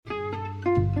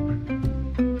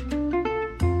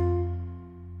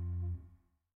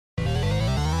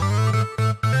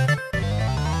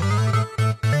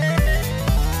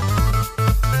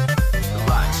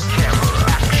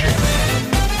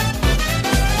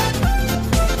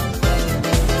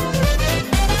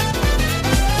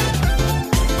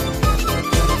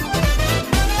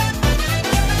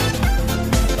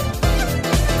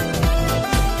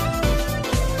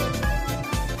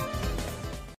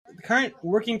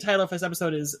working title for this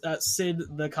episode is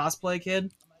Sid the Cosplay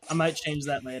Kid. I might change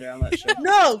that later. I'm not sure.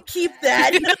 No, keep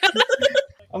that.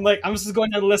 I'm just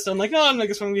going down the list. I'm like, I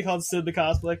guess I'm going to be called Sid the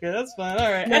Cosplay Kid. That's fine.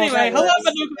 All right. No, anyway, that hello works.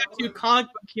 and welcome back to Comic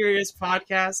Book Curious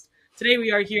Podcast. Today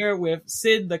we are here with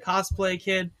Sid the Cosplay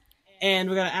Kid, and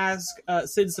we're going to ask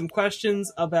Sid some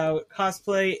questions about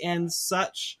cosplay and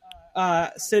such.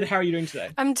 Sid, how are you doing today?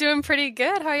 I'm doing pretty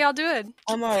good. How are y'all doing?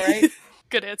 I'm all right.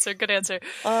 Good answer. Good answer.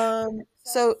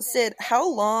 So Sid, how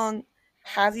long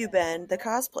have you been the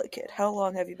cosplay kid? How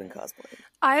long have you been cosplaying?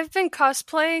 I've been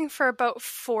cosplaying for about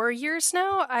 4 years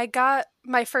now. I got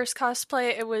my first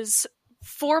cosplay. It was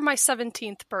for my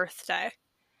 17th birthday,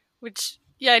 which,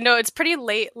 yeah, I know it's pretty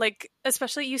late. Like,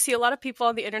 especially you see a lot of people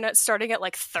on the internet starting at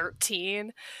like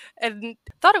 13 and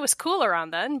thought it was cool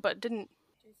around then, but didn't.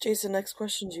 Jason, next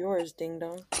question's yours, ding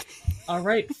dong. All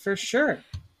right, for sure.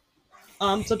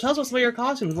 So tell us what's about your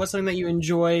costumes. What's something that you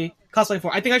enjoy cosplaying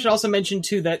for? I think I should also mention,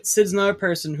 too, that Sid's another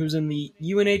person who's in the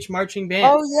UNH marching band.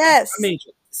 Oh, yes! Drum major.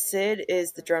 Sid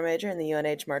is the drum major in the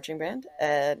UNH marching band.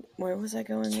 Where was I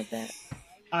going with that?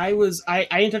 I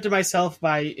interrupted myself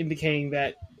by indicating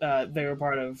that they were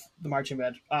part of the marching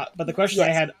band. But the question I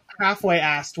had halfway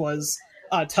asked was,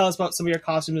 tell us about some of your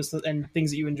costumes and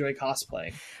things that you enjoy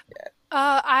cosplaying.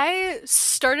 I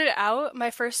started out,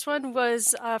 my first one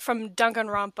was from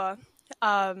Danganronpa.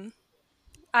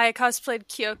 I cosplayed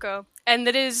Kyoko, and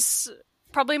that is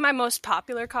probably my most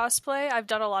popular cosplay. I've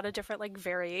done a lot of different like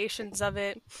variations of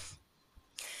it.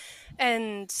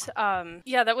 And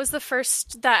that was the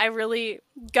first that I really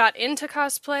got into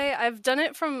cosplay. I've done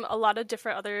it from a lot of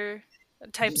different other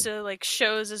types of like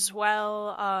shows as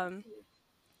well.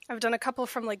 I've done a couple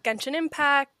from like Genshin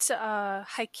Impact,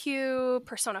 Haikyuu,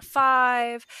 Persona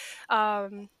 5.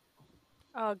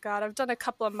 Oh god, I've done a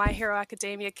couple of My Hero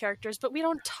Academia characters, but we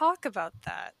don't talk about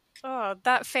that. Oh,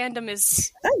 that fandom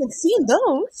is... I haven't seen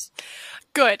those.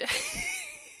 Good.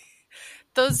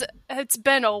 It's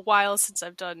been a while since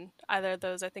I've done either of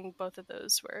those. I think both of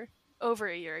those were over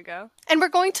a year ago. And we're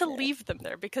going to leave them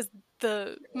there because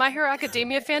the My Hero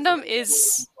Academia fandom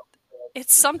it's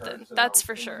something, that's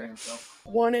for sure.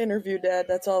 One interview, Dad,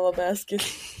 that's all I'm asking.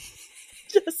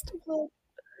 Just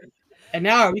And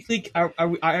now our weekly,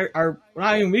 our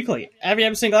not even weekly,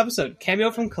 every single episode,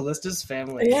 cameo from Callista's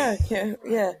family.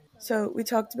 Yeah. So we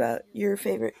talked about your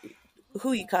favorite,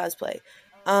 who you cosplay.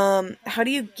 How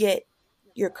do you get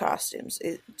your costumes?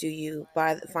 Do you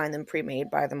find them pre-made,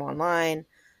 buy them online?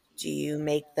 Do you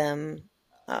make them?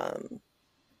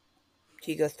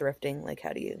 Do you go thrifting? Like,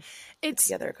 how do you put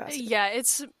together a costume? Yeah,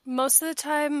 it's most of the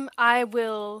time I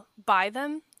will buy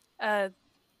them.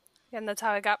 And that's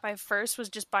how I got my first, was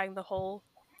just buying the whole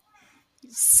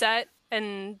set.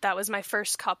 And that was my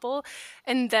first couple.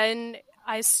 And then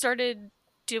I started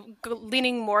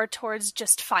leaning more towards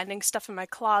just finding stuff in my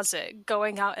closet,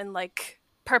 going out and like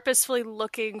purposefully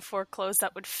looking for clothes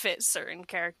that would fit certain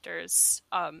characters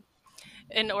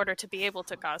in order to be able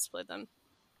to cosplay them.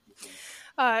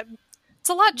 It's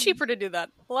a lot cheaper to do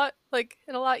that. A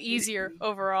lot easier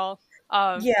overall.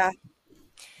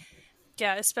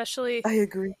 Yeah, especially... I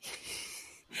agree.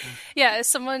 Yeah, as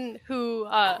someone who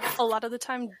a lot of the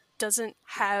time doesn't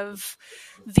have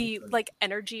the like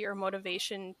energy or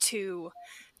motivation to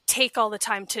take all the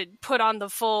time to put on the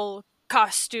full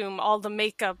costume, all the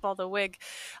makeup, all the wig,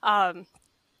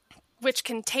 which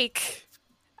can take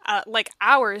like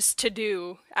hours to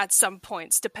do at some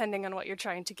points, depending on what you're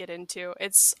trying to get into.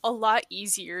 It's a lot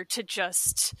easier to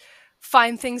just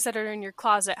find things that are in your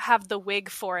closet, have the wig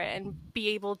for it, and be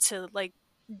able to like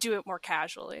do it more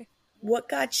casually. What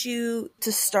got you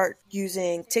to start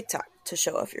using TikTok to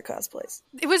show off your cosplays?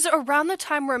 It was around the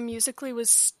time where Musical.ly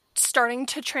was starting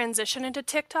to transition into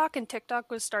TikTok, and TikTok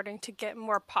was starting to get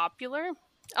more popular.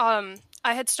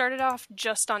 I had started off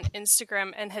just on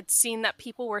Instagram and had seen that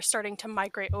people were starting to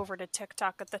migrate over to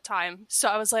TikTok at the time. So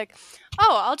I was like,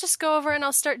 I'll just go over and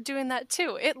I'll start doing that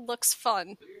too. It looks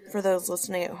fun. For those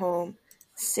listening at home,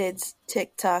 Sid's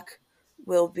TikTok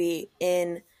will be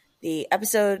in the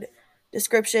episode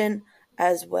description,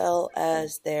 as well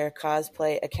as their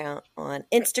cosplay account on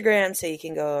Instagram, so you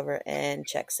can go over and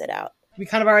check Sid out. We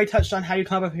kind of already touched on how you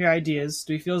come up with your ideas.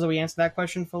 Do you feel as though we answered that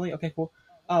question fully? Okay, cool.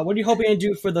 What are you hoping to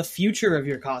do for the future of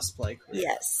your cosplay career?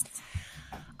 Yes.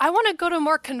 I want to go to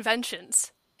more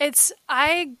conventions.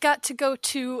 I got to go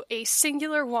to a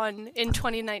singular one in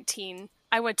 2019.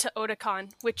 I went to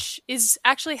Otakon, which is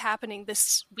actually happening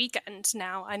this weekend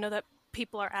now. I know that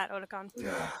people are at Otakon.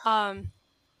 Yeah.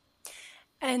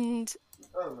 And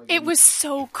it was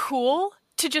so cool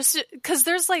to just, because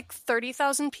there's like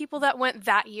 30,000 people that went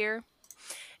that year.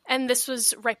 And this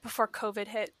was right before COVID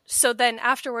hit. So then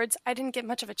afterwards, I didn't get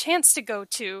much of a chance to go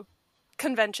to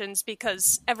conventions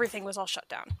because everything was all shut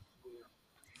down.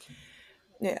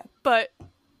 Yeah. But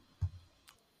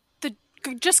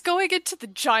just going into the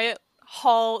giant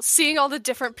hall, seeing all the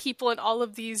different people and all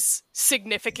of these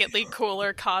significantly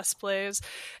cooler cosplays,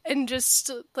 and just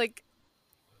like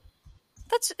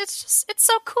it's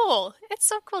so cool. It's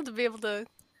so cool to be able to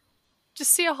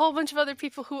just see a whole bunch of other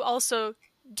people who also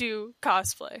do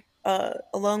cosplay.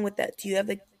 Along with that, do you have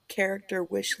a character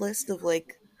wish list of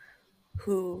like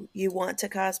who you want to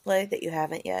cosplay that you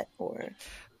haven't yet, or?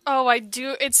 Oh, I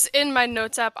do. It's in my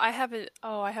notes app. I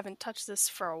haven't touched this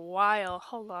for a while.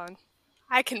 Hold on.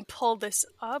 I can pull this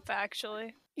up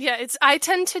actually. Yeah, I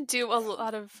tend to do a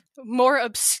lot of more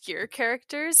obscure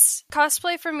characters.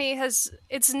 Cosplay for me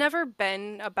it's never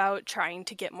been about trying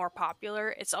to get more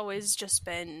popular. It's always just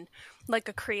been like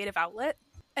a creative outlet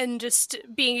and just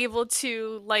being able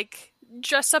to like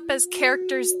dress up as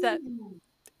characters that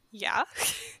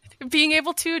being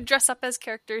able to dress up as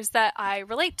characters that I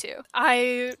relate to.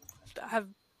 I have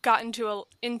gotten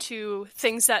into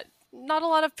things that not a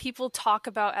lot of people talk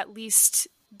about, at least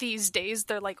these days.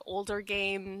 They're like older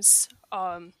games,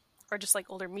 or just like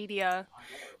older media,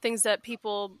 things that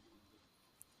people,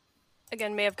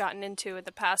 again, may have gotten into in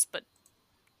the past, but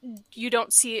you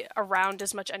don't see around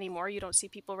as much anymore. You don't see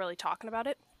people really talking about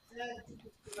it.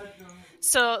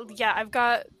 So yeah, I've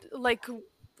got like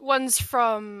ones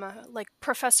from like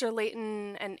Professor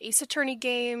Layton and Ace Attorney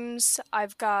games.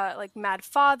 I've got like Mad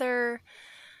Father,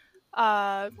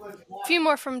 a few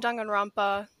more from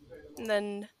Danganronpa, and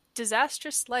then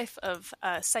Disastrous Life of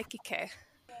Psyche K.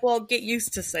 Well, get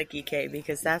used to Psyche K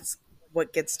because that's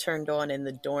what gets turned on in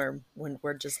the dorm when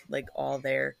we're just like all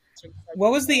there.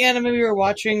 What was the anime we were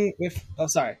watching with? Oh,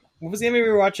 sorry. What was the anime we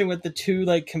were watching with the two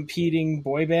like competing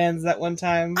boy bands that one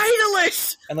time?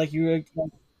 Idolish! And like you were.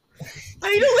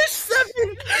 Idolish 7!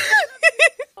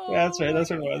 Yeah, that's right. That's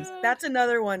what it was. That's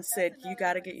another one, Sid. You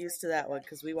got to get used to that one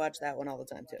because we watch that one all the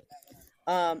time too.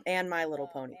 And My Little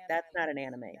Pony. That's not an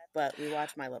anime, but we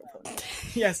watch My Little Pony.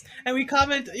 Yes, and we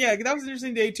comment. Yeah, that was an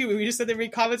interesting day too. We just said that we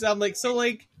commented. I'm like, so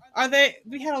like, are they?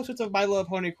 We had all sorts of My Little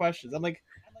Pony questions. I'm like,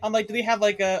 do they have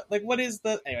like a like? What is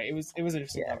the? Anyway, it was an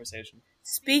interesting conversation.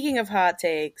 Speaking of hot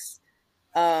takes,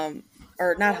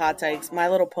 or not hot takes, My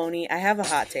Little Pony. I have a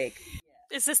hot take.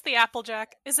 Is this the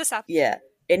Applejack? Is this Applejack? Yeah,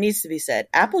 it needs to be said.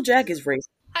 Applejack is racist.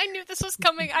 I knew this was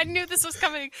coming.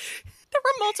 There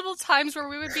were multiple times where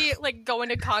we would be like going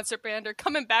to concert band or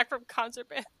coming back from concert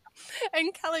band,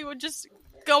 and Kelly would just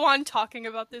go on talking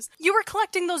about this. You were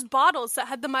collecting those bottles that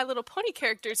had the My Little Pony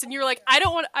characters, and you were like, I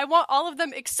want all of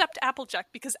them except Applejack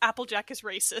because Applejack is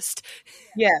racist.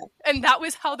 Yeah. And that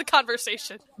was how the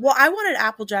conversation. Well, I wanted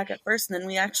Applejack at first, and then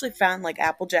we actually found like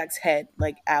Applejack's head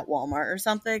like at Walmart or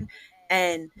something,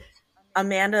 and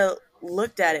Amanda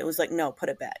looked at it, was like, no, put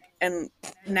it back. And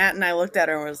Nat and I looked at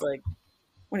her and was like,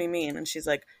 what do you mean? And she's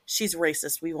like, she's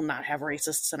racist. We will not have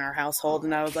racists in our household.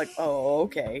 And I was like, oh,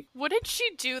 okay. What did she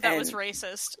do that was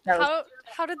racist?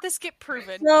 How did this get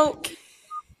proven? So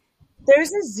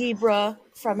there's a zebra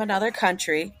from another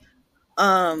country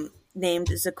named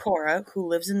Zakora who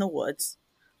lives in the woods.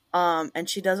 And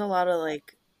she does a lot of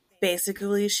like,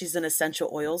 basically she's an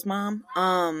essential oils mom.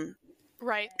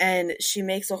 Right. And she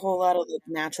makes a whole lot of like,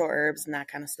 natural herbs and that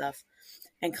kind of stuff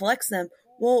and collects them.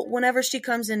 Well, whenever she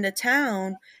comes into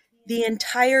town, the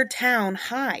entire town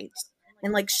hides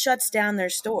and like shuts down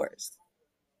their stores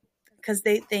because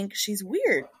they think she's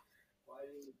weird.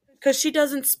 Because she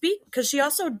doesn't speak. Because she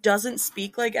also doesn't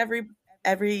speak like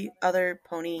every other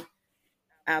pony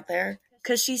out there.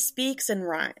 Because she speaks in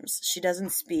rhymes. She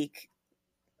doesn't speak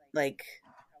like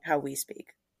how we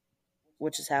speak,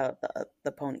 which is how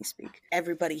the ponies speak.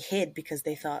 Everybody hid because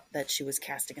they thought that she was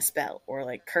casting a spell or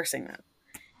like cursing them.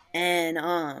 And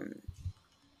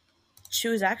she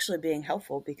was actually being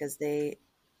helpful because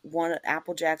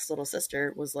Applejack's little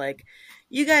sister was like,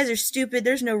 you guys are stupid,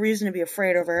 there's no reason to be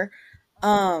afraid of her,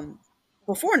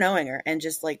 before knowing her, and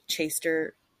just like chased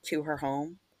her to her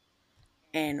home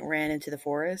and ran into the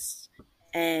forest.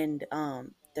 And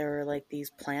there were like these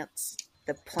plants.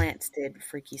 The plants did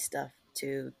freaky stuff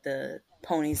to the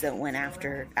ponies that went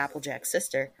after Applejack's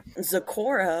sister.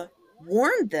 Zakora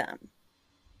warned them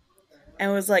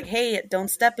and was like, hey, don't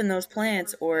step in those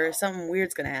plants or something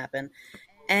weird's going to happen.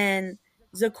 And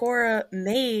Zakora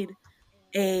made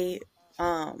a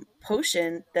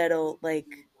potion that'll, like,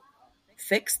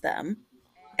 fix them.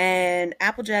 And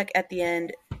Applejack, at the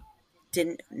end,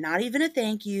 not even a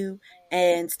thank you,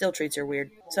 and still treats her weird.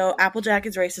 So Applejack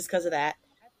is racist because of that.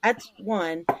 That's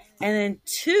one. And then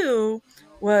two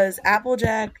was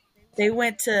Applejack, they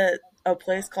went to a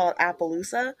place called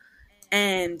Appaloosa,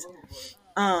 and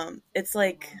it's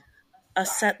like a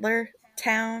settler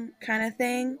town kind of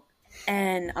thing.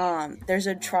 And there's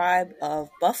a tribe of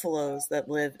buffaloes that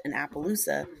live in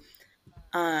Appaloosa.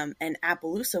 And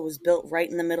Appaloosa was built right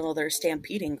in the middle of their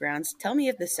stampeding grounds. Tell me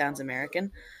if this sounds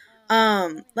American.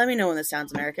 Let me know when this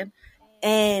sounds American.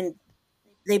 And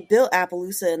they built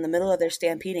Appaloosa in the middle of their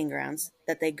stampeding grounds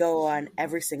that they go on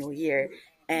every single year.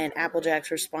 And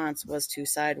Applejack's response was to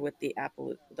side with the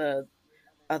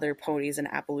other ponies in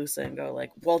Appaloosa and go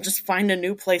like, "Well, just find a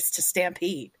new place to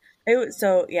stampede."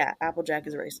 So yeah, Applejack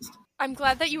is racist. I'm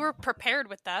glad that you were prepared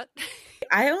with that.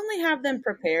 I only have them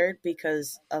prepared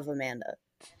because of Amanda,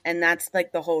 and that's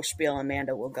like the whole spiel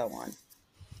Amanda will go on.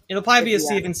 It'll probably be a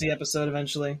CFNC episode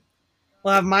eventually.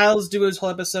 We'll have Miles do his whole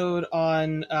episode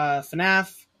on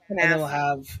FNAF, and then we'll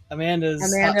have Amanda's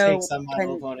hot takes on My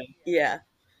Little Pony. Yeah.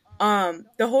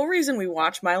 The whole reason we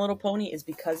watch My Little Pony is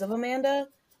because of Amanda.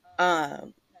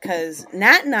 Because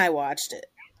Nat and I watched it.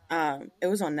 It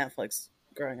was on Netflix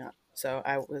growing up, so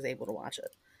I was able to watch it.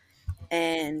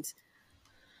 And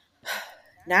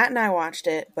Nat and I watched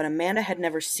it, but Amanda had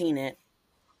never seen it.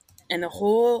 And the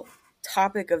whole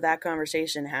topic of that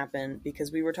conversation happened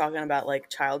because we were talking about like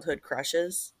childhood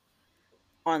crushes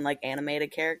on like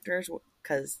animated characters,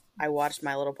 because I watched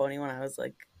My Little Pony when I was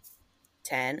like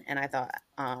 10, and I thought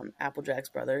Applejack's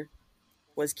brother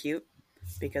was cute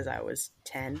because I was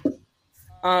 10.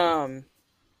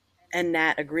 And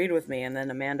Nat agreed with me, and then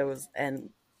Amanda was, and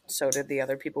so did the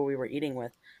other people we were eating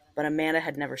with. But Amanda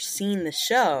had never seen the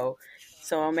show,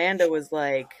 so Amanda was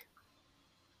like,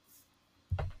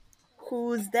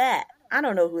 "Who's that? I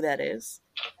don't know who that is."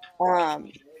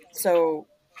 So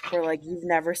we're like, "You've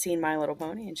never seen My Little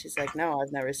Pony?" And she's like, "No,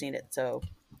 I've never seen it." So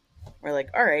we're like,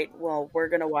 "All right, well, we're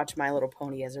gonna watch My Little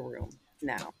Pony as a room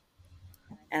now."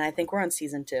 And I think we're on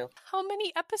season 2. How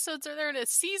many episodes are there in a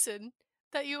season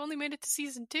that you only made it to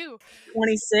season 2?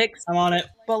 26. I'm on it.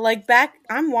 But like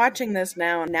I'm watching this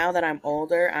now that I'm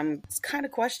older, it's kind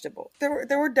of questionable.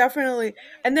 There were definitely,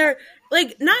 and they're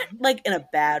like, not like in a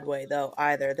bad way though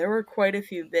either. There were quite a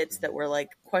few bits that were like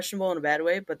questionable in a bad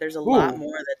way, but there's a lot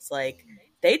more that's like,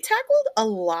 they tackled a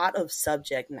lot of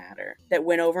subject matter that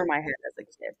went over my head as a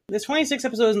kid. There's 26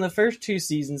 episodes in the first 2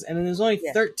 seasons, and then there's only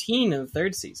 13 in the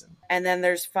 3rd season. And then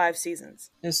there's 5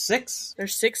 seasons. There's 6.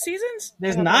 There's 6 seasons?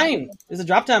 There's 9. There's a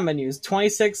drop-down menu. It's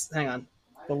 26. Hang on.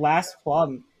 The last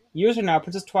problem. Years from now,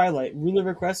 Princess Twilight, ruler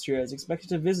of Equestria, is expected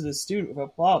to visit a student with a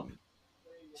problem.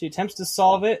 She attempts to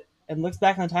solve it and looks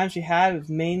back on the time she had with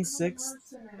Main 6.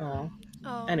 Oh.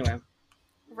 Anyway.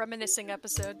 Reminiscing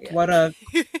episode. Yeah. What a...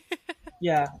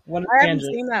 Yeah, what a I tangent.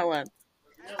 haven't seen that one.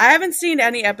 I haven't seen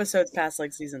any episodes past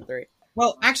like season 3.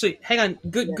 Well, actually, hang on.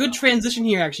 Good transition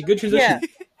here, actually. Good transition.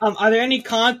 Yeah. Are there any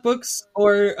comic books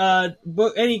or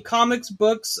any comics,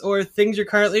 books, or things you're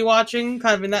currently watching?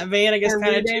 Kind of in that vein, I guess,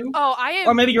 kind of too? Oh, I am.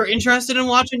 Or maybe you're interested in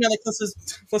watching now that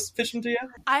Cliff's pitching to you?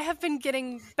 I have been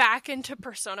getting back into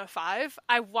Persona 5.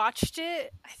 I watched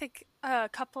it, I think, a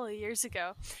couple of years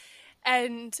ago.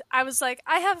 And I was like,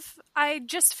 I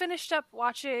just finished up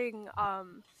watching,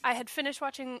 I had finished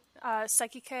watching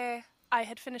Psyche-K, I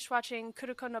had finished watching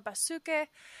Kuroko no Basuke,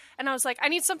 and I was like, I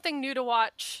need something new to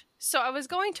watch. So I was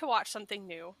going to watch something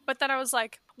new, but then I was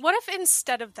like, what if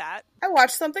instead of that, I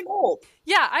watched something old?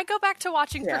 Yeah, I go back to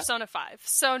watching Persona 5.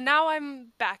 So now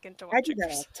I'm back into watching. I do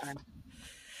that all the time.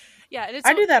 Yeah,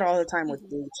 I do that all the time with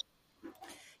Bleach.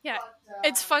 Yeah,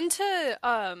 it's fun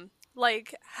to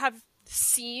like have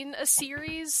seen a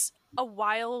series a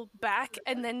while back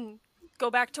and then go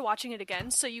back to watching it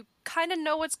again, so you kind of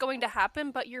know what's going to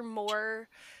happen, but you're more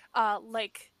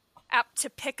like apt to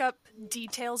pick up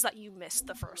details that you missed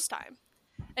the first time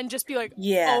and just be like,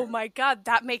 oh my god,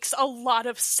 that makes a lot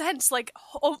of sense. Like,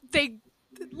 they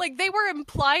were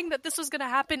implying that this was going to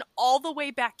happen all the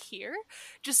way back here.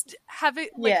 Just having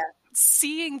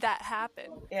seeing that happen.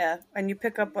 Yeah, and you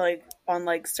pick up like on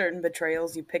like certain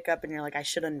betrayals you pick up and you're like, I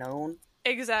should have known.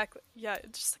 Exactly. Yeah,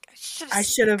 just like I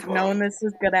should have known this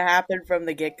was gonna happen from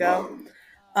the get-go.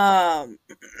 I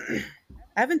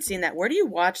haven't seen that. Where do you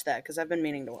watch that? Because I've been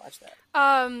meaning to watch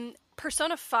that.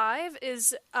 Persona 5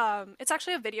 is it's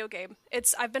actually a video game.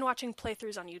 I've been watching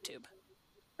playthroughs on YouTube.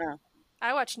 Oh.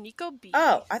 I watch Nico B.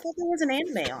 Oh, I thought there was an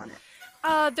anime on it.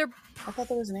 I thought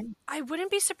there was an anime. I wouldn't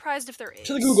be surprised if there is.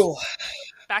 To the Google.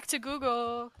 Back to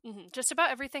Google. Mm-hmm. Just about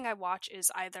everything I watch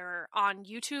is either on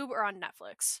YouTube or on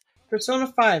Netflix. Persona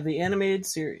 5, the animated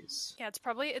series. Yeah,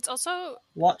 it's also...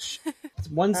 Watch. It's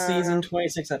 1 season,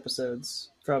 26 episodes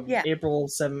from April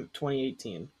 7th,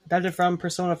 2018. Adapted from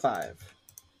Persona 5,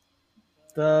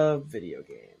 the video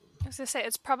game. I was going to say,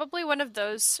 it's probably one of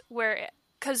those where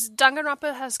because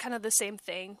Danganronpa has kind of the same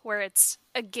thing, where it's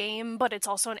a game, but it's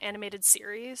also an animated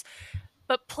series.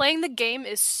 But playing the game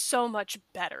is so much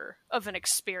better of an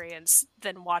experience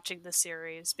than watching the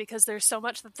series, because there's so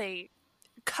much that they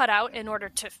cut out in order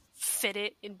to fit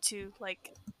it into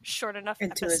like short enough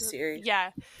into episodes. a series.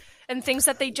 Yeah. And things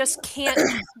that they just can't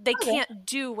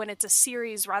do when it's a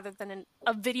series rather than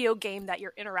a video game that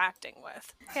you're interacting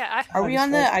with. Yeah. Are we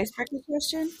on the icebreaker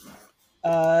question?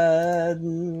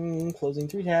 Closing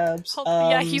 3 tabs.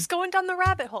 Yeah, he's going down the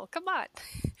rabbit hole. Come on.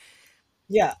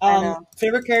 Yeah.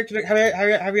 Favorite character?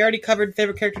 Have we already covered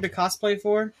favorite character to cosplay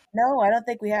for? No, I don't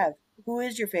think we have. Who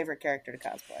is your favorite character to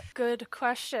cosplay? Good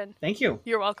question. Thank you.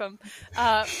 You're welcome.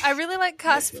 I really like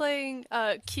cosplaying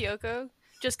Kyoko,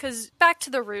 just because back to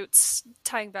the roots,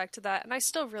 tying back to that, and I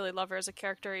still really love her as a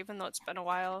character, even though it's been a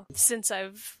while since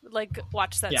I've like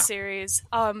watched that series.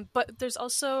 But there's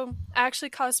also, I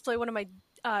actually cosplay one of my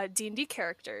D&D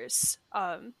characters,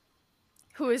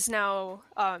 who is now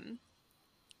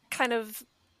kind of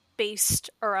based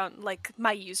around like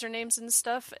my usernames and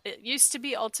stuff. It used to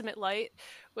be Ultimate Light,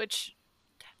 which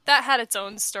that had its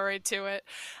own story to it.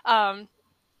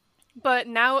 But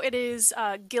now it is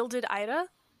Gilded Ida,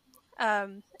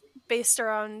 based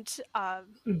around a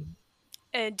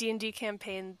D&D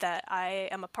campaign that I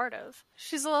am a part of.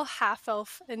 She's a little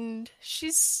half-elf, and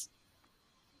she's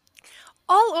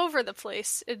all over the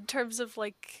place in terms of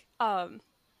like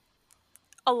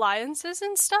alliances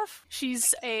and stuff.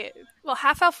 She's a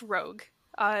half-elf rogue.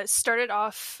 Started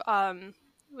off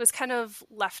was kind of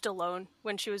left alone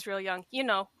when she was real young. You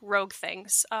know, rogue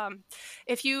things.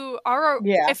 If you're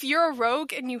a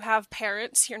rogue and you have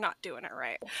parents, you're not doing it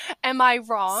right. Am I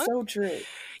wrong? So true.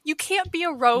 You can't be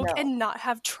a rogue and not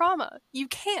have trauma. You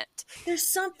can't.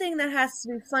 There's something that has to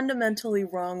be fundamentally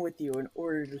wrong with you in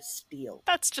order to steal.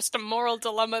 That's just a moral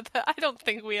dilemma that I don't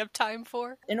think we have time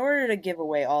for. In order to give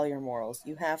away all your morals,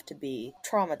 you have to be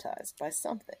traumatized by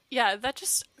something. Yeah, that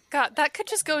could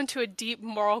just go into a deep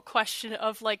moral question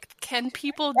of like, can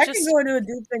people that can go into a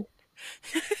deep thing.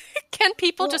 Can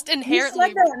people just inherently? You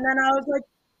said that, and then I was like,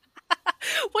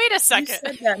 wait a second.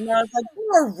 You said that, and I was like,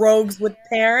 you are rogues with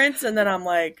parents, and then I'm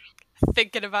like,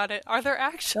 thinking about it. Are there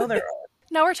actually? No, there are.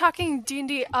 Now we're talking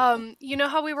D&D. You know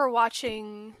how we were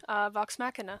watching Vox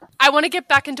Machina? I want to get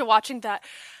back into watching that.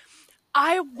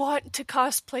 I want to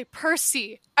cosplay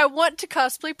Percy.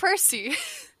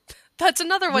 That's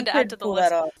another one to add to the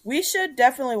list. We should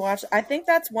definitely watch. I think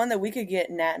that's one that we could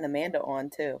get Nat and Amanda on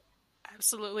too.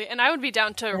 Absolutely, and I would be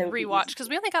down to rewatch because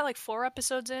we only got like 4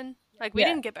 episodes in. Like we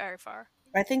didn't get very far.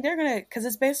 I think they're gonna, because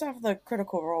it's based off the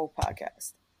Critical Role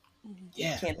podcast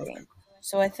campaign.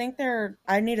 So I think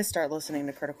I need to start listening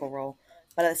to Critical Role,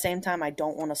 but at the same time, I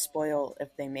don't want to spoil if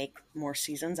they make more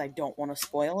seasons. I don't want to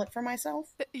spoil it for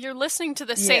myself. You're listening to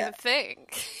the same thing.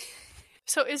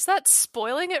 So is that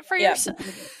spoiling it for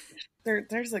yourself?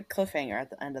 There's a cliffhanger at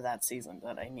the end of that season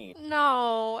that I need.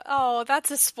 No. Oh,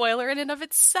 that's a spoiler in and of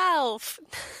itself.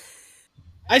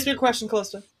 Icebreaker question,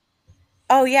 Callista.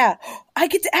 Oh, yeah. I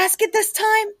get to ask it this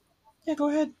time? Yeah, go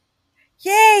ahead.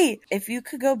 Yay! If you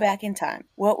could go back in time,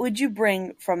 what would you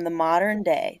bring from the modern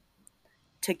day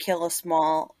to kill a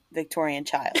small Victorian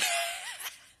child?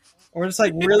 Or just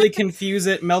like really confuse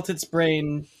it, melt its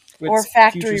brain. Or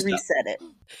factory reset it.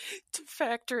 To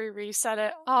factory reset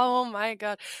it. Oh my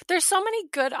god. There's so many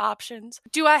good options.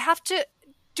 Do I have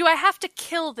to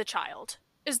kill the child?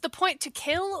 Is the point to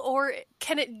kill, or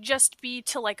can it just be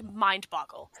to like mind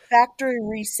boggle? Factory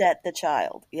reset the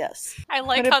child, yes. I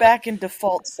like put it back in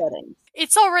default settings.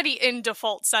 It's already in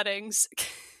default settings.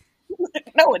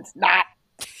 No, it's not.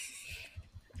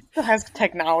 Still has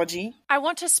technology. I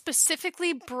want to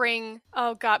specifically bring...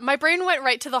 Oh god, my brain went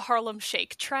right to the Harlem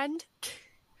Shake trend.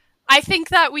 I think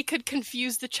that we could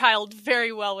confuse the child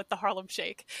very well with the Harlem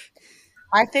Shake.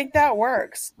 I think that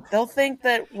works. They'll think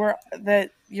that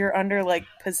you're under like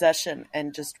possession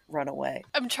and just run away.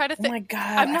 I'm trying to think. Oh my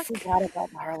god, I forgot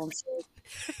about the Harlem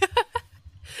Shake.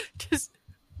 Just,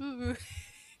 ooh.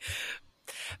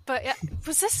 But yeah,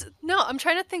 was this? No, I'm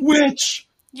trying to think. Witch.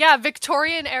 Yeah,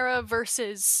 Victorian era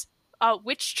versus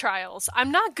witch trials.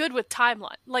 I'm not good with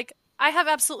timeline. Like, I have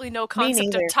absolutely no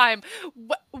concept of time.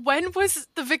 When was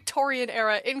the Victorian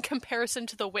era in comparison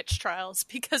to the witch trials?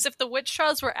 Because if the witch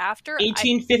trials were after...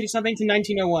 1850 something to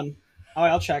 1901. Oh,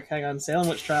 I'll check. Hang on. Salem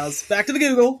witch trials. Back to the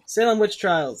Google. Salem witch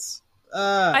trials.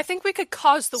 I think we could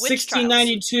cause the witch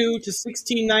 1692 trials. to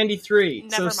 1693.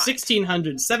 Never mind.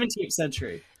 1600, 17th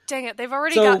century. Dang it, they've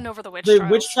already gotten over the witch trials. The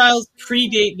witch trials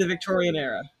predate the Victorian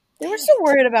era. They were so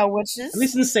worried about witches. At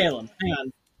least in Salem. Hang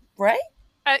on. Right?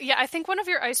 Yeah, I think one of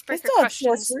your icebreaker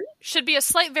questions should be a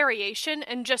slight variation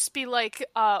and just be like,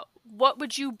 what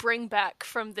would you bring back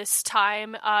from this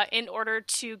time in order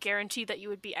to guarantee that you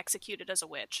would be executed as a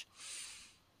witch?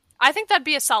 I think that'd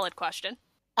be a solid question.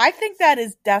 I think that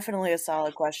is definitely a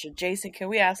solid question. Jason, can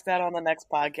we ask that on the next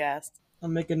podcast? I'll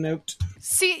make a note.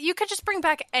 See, you could just bring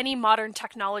back any modern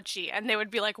technology and they would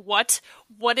be like, what?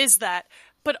 What is that?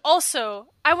 But also,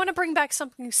 I want to bring back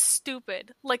something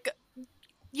stupid. Like,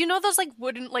 you know those like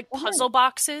wooden like puzzle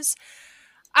boxes?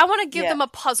 I want to give them a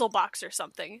puzzle box or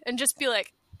something and just be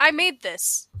like, I made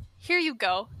this. Here you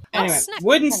go. Anyway,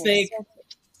 wooden snake.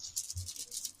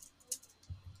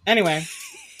 Anyway,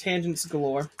 tangents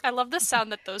galore. I love the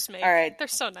sound that those make. All right. They're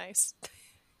so nice.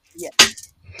 Yeah.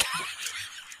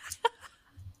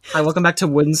 Hi, welcome back to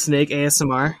Wooden Snake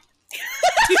ASMR.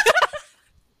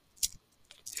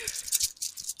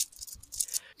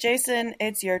 Jason,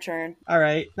 it's your turn. All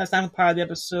right, that's time for part of the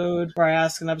episode where I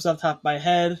ask an episode off the top of my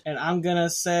head, and I'm gonna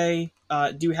say,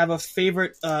 do you have a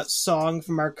favorite song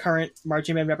from our current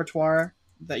marching band repertoire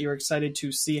that you're excited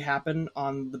to see happen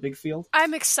on the big field?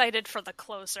 I'm excited for the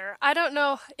closer. I don't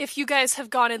know if you guys have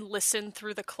gone and listened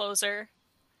through the closer.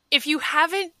 If you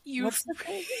haven't, you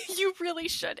really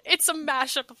should. It's a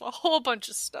mashup of a whole bunch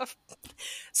of stuff.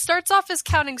 Starts off as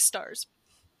Counting Stars.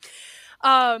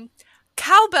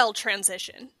 Cowbell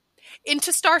transition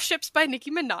into Starships by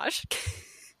Nicki Minaj.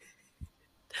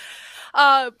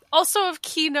 Also of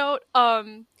Keynote,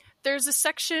 there's a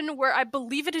section where I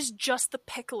believe it is just the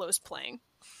piccolos playing.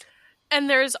 And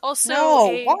there's also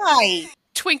why?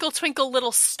 Twinkle Twinkle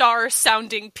Little Star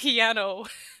sounding piano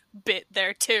bit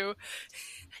there too.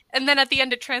 And then at the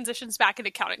end it transitions back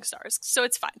into Counting Stars. So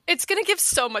it's fine. It's gonna give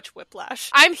so much whiplash.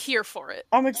 I'm here for it.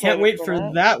 I'm excited. Can't wait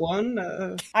for that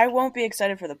one. I won't be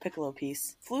excited for the piccolo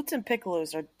piece. Flutes and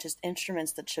piccolos are just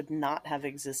instruments that should not have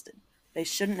existed. They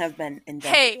shouldn't have been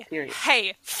invented, period.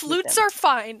 Hey, flutes are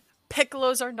fine.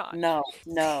 Piccolos are not.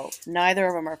 No, neither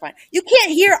of them are fine. You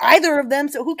can't hear either of them,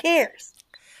 so who cares?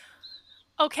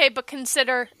 Okay, but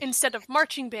consider, instead of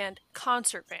marching band,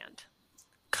 concert band.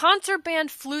 Concert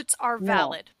band flutes are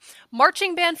valid. No.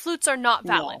 Marching band flutes are not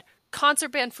valid. No. Concert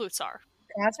band flutes are.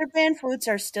 Concert band flutes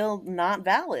are still not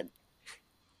valid.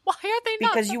 Why are they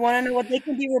not? Because you want to know what they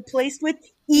can be replaced with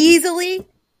easily?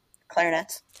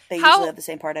 Clarinets. They usually have the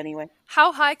same part anyway.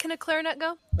 How high can a clarinet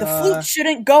go? The flute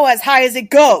shouldn't go as high as it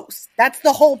goes. That's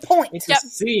the whole point. It's a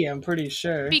C, I'm pretty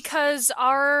sure. Because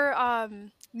our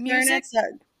music... Clarinets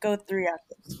go 3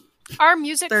 octaves. Our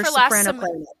music for last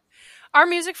semester... Our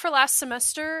music for last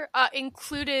semester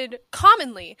included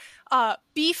commonly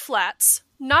B flats,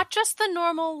 not just the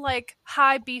normal like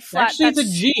high B flat. Actually, it's a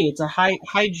G. It's a high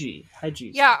G. High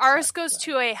G. Yeah, ours goes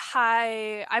to a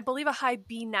high, I believe, a high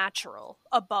B natural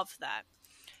above that.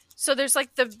 So there's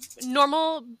like the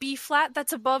normal B flat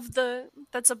that's above the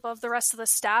rest of the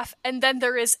staff, and then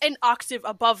there is an octave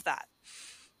above that.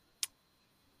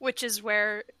 Which is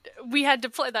where we had to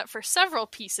play that for several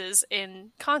pieces in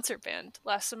concert band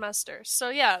last semester. So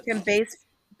yeah. Can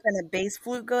a bass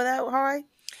flute go that high?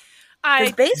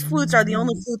 Because bass flutes are the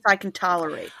only flutes I can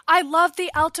tolerate. I love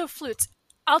the alto flutes.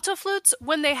 Alto flutes,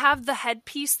 when they have the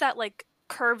headpiece that like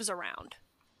curves around.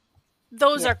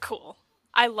 Those are cool.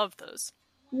 I love those.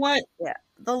 What? Yeah.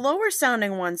 The lower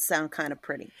sounding ones sound kind of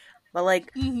pretty. But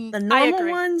like the normal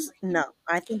ones, no.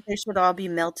 I think they should all be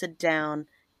melted down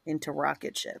into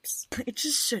rocket ships. It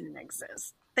just shouldn't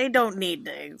exist. They don't need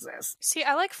to exist. See,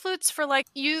 I like flutes for like,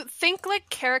 you think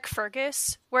like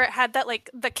Carrickfergus, where it had that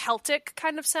like the Celtic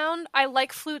kind of sound. I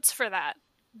like flutes for that.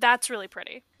 That's really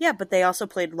pretty. Yeah, but they also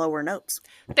played lower notes.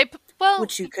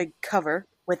 Which you could cover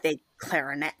with a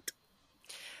clarinet.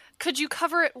 Could you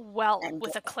cover it well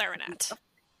with a clarinet?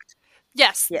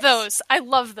 Yes, those. I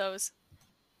love those.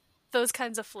 Those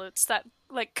kinds of flutes that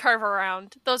like curve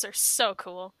around. Those are so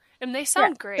cool. And they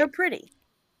sound great. They're pretty.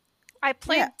 I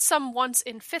played some once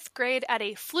in 5th grade at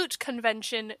a flute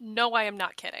convention. No, I am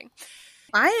not kidding.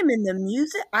 I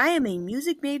am a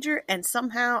music major, and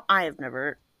somehow I have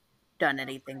never done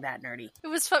anything that nerdy. It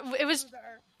was fun. It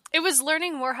was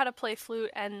learning more how to play flute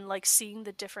and like seeing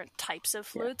the different types of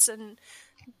flutes, and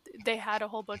they had a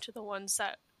whole bunch of the ones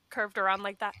that curved around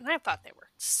like that, and I thought they were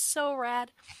so rad.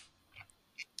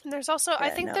 And there's also, I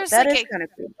think there's that like is kind of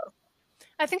cool though.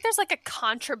 I think there's like a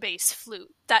contrabass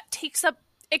flute that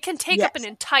can take up an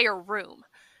entire room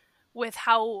with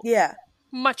how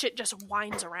much it just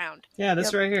winds around. Yeah,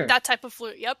 this right here. That type of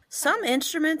flute, yep. Some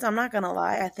instruments, I'm not going to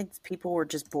lie, I think people were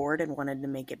just bored and wanted to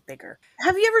make it bigger.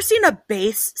 Have you ever seen a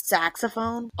bass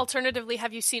saxophone? Alternatively,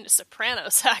 have you seen a soprano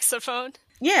saxophone?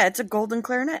 Yeah, it's a golden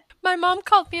clarinet. My mom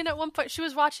called me in at one point. She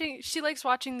likes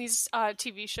watching these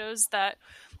TV shows that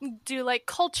do like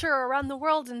culture around the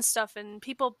world and stuff and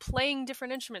people playing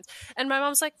different instruments. And my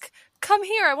mom's like, come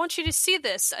here, I want you to see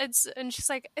this. And she's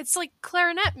like, it's like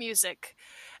clarinet music.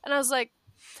 And I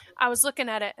was looking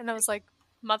at it and I was like,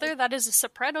 Mother, that is a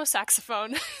soprano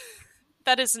saxophone.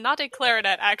 That is not a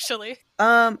clarinet, actually.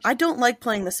 I don't like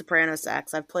playing the soprano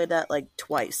sax. I've played that like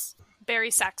twice.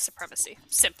 Bari sax supremacy,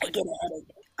 simply.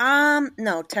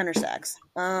 No, tenor sax.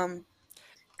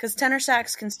 Because tenor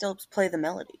sax can still play the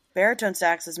melody. Baritone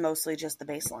sax is mostly just the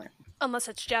bass line. Unless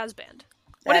it's jazz band.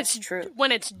 That's true.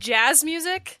 When it's jazz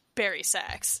music, bari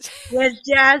sax. With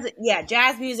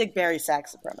jazz music, bari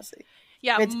sax supremacy.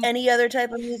 Yeah. If it's any other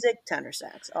type of music, tenor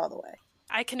sax all the way.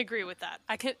 I can agree with that.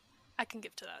 I can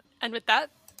give to that. And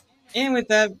with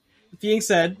that being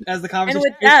said, as the conversation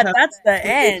and with that, that's the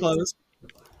end. Closed,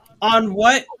 on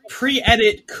what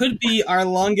pre-edit could be our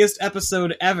longest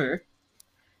episode ever.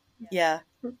 Yeah.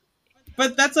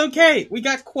 But that's okay. We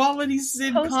got quality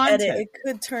Sid content. It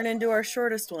could turn into our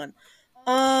shortest one.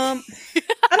 I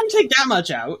don't take that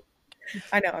much out.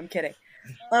 I know, I'm kidding.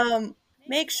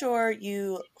 Make sure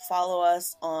you follow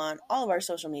us on all of our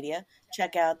social media.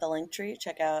 Check out the Linktree.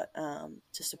 Check out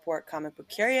to support Comic Book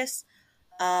Curious.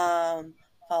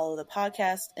 Follow the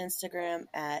podcast Instagram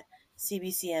at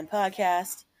CBCN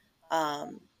Podcast.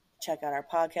 Check out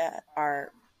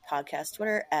our podcast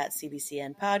Twitter at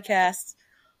CBCN Podcasts.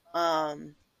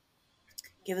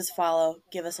 Give us a follow.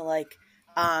 Give us a like.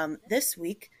 This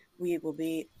week we will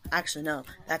be... Actually, no,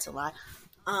 that's a lie.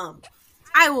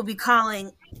 I will be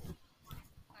calling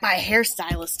my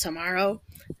hairstylist tomorrow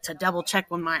to double check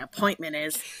when my appointment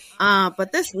is.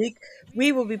 But this week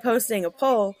we will be posting a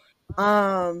poll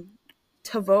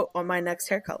to vote on my next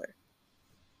hair color.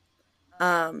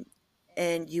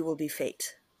 And you will be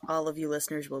fate. All of you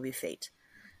listeners will be fate.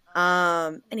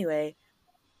 Anyway,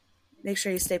 make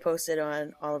sure you stay posted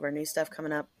on all of our new stuff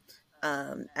coming up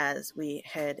as we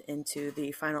head into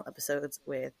the final episodes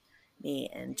with me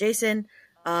and Jason.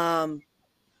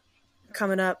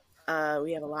 Coming up,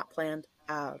 we have a lot planned.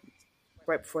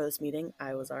 Right before this meeting,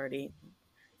 I was already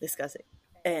discussing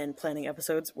and planning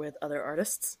episodes with other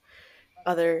artists,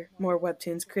 other more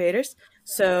Webtoons creators.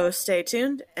 So stay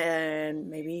tuned, and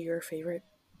maybe your favorite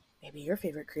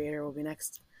creator will be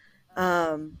next.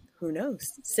 Who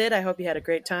knows? Sid, I hope you had a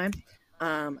great time.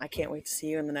 I can't wait to see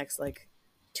you in the next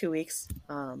 2 weeks.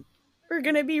 We're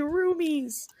gonna be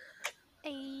roomies.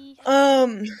 Hey.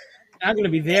 I'm gonna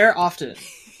be there often.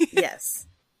 Yes.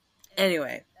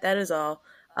 Anyway, that is all.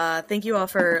 Thank you all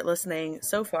for listening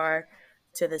so far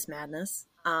to this madness.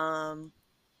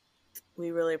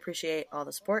 We really appreciate all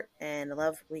the support and the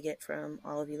love we get from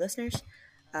all of you listeners.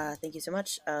 Thank you so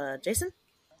much. Jason?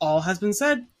 All has been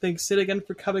said. Thanks, Sid, again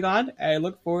for coming on. I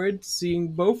look forward to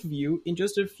seeing both of you in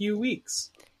just a few weeks.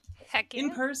 Heck yeah.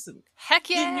 In person. Heck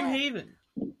yeah. In New Haven.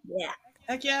 Yeah.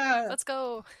 Heck yeah. Let's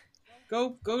go.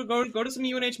 Go to some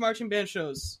UNH marching band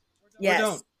shows. Yes. Or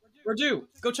don't. Or do.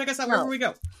 Go check us out wherever we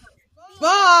go.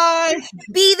 Bye!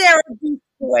 Be there or be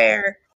square.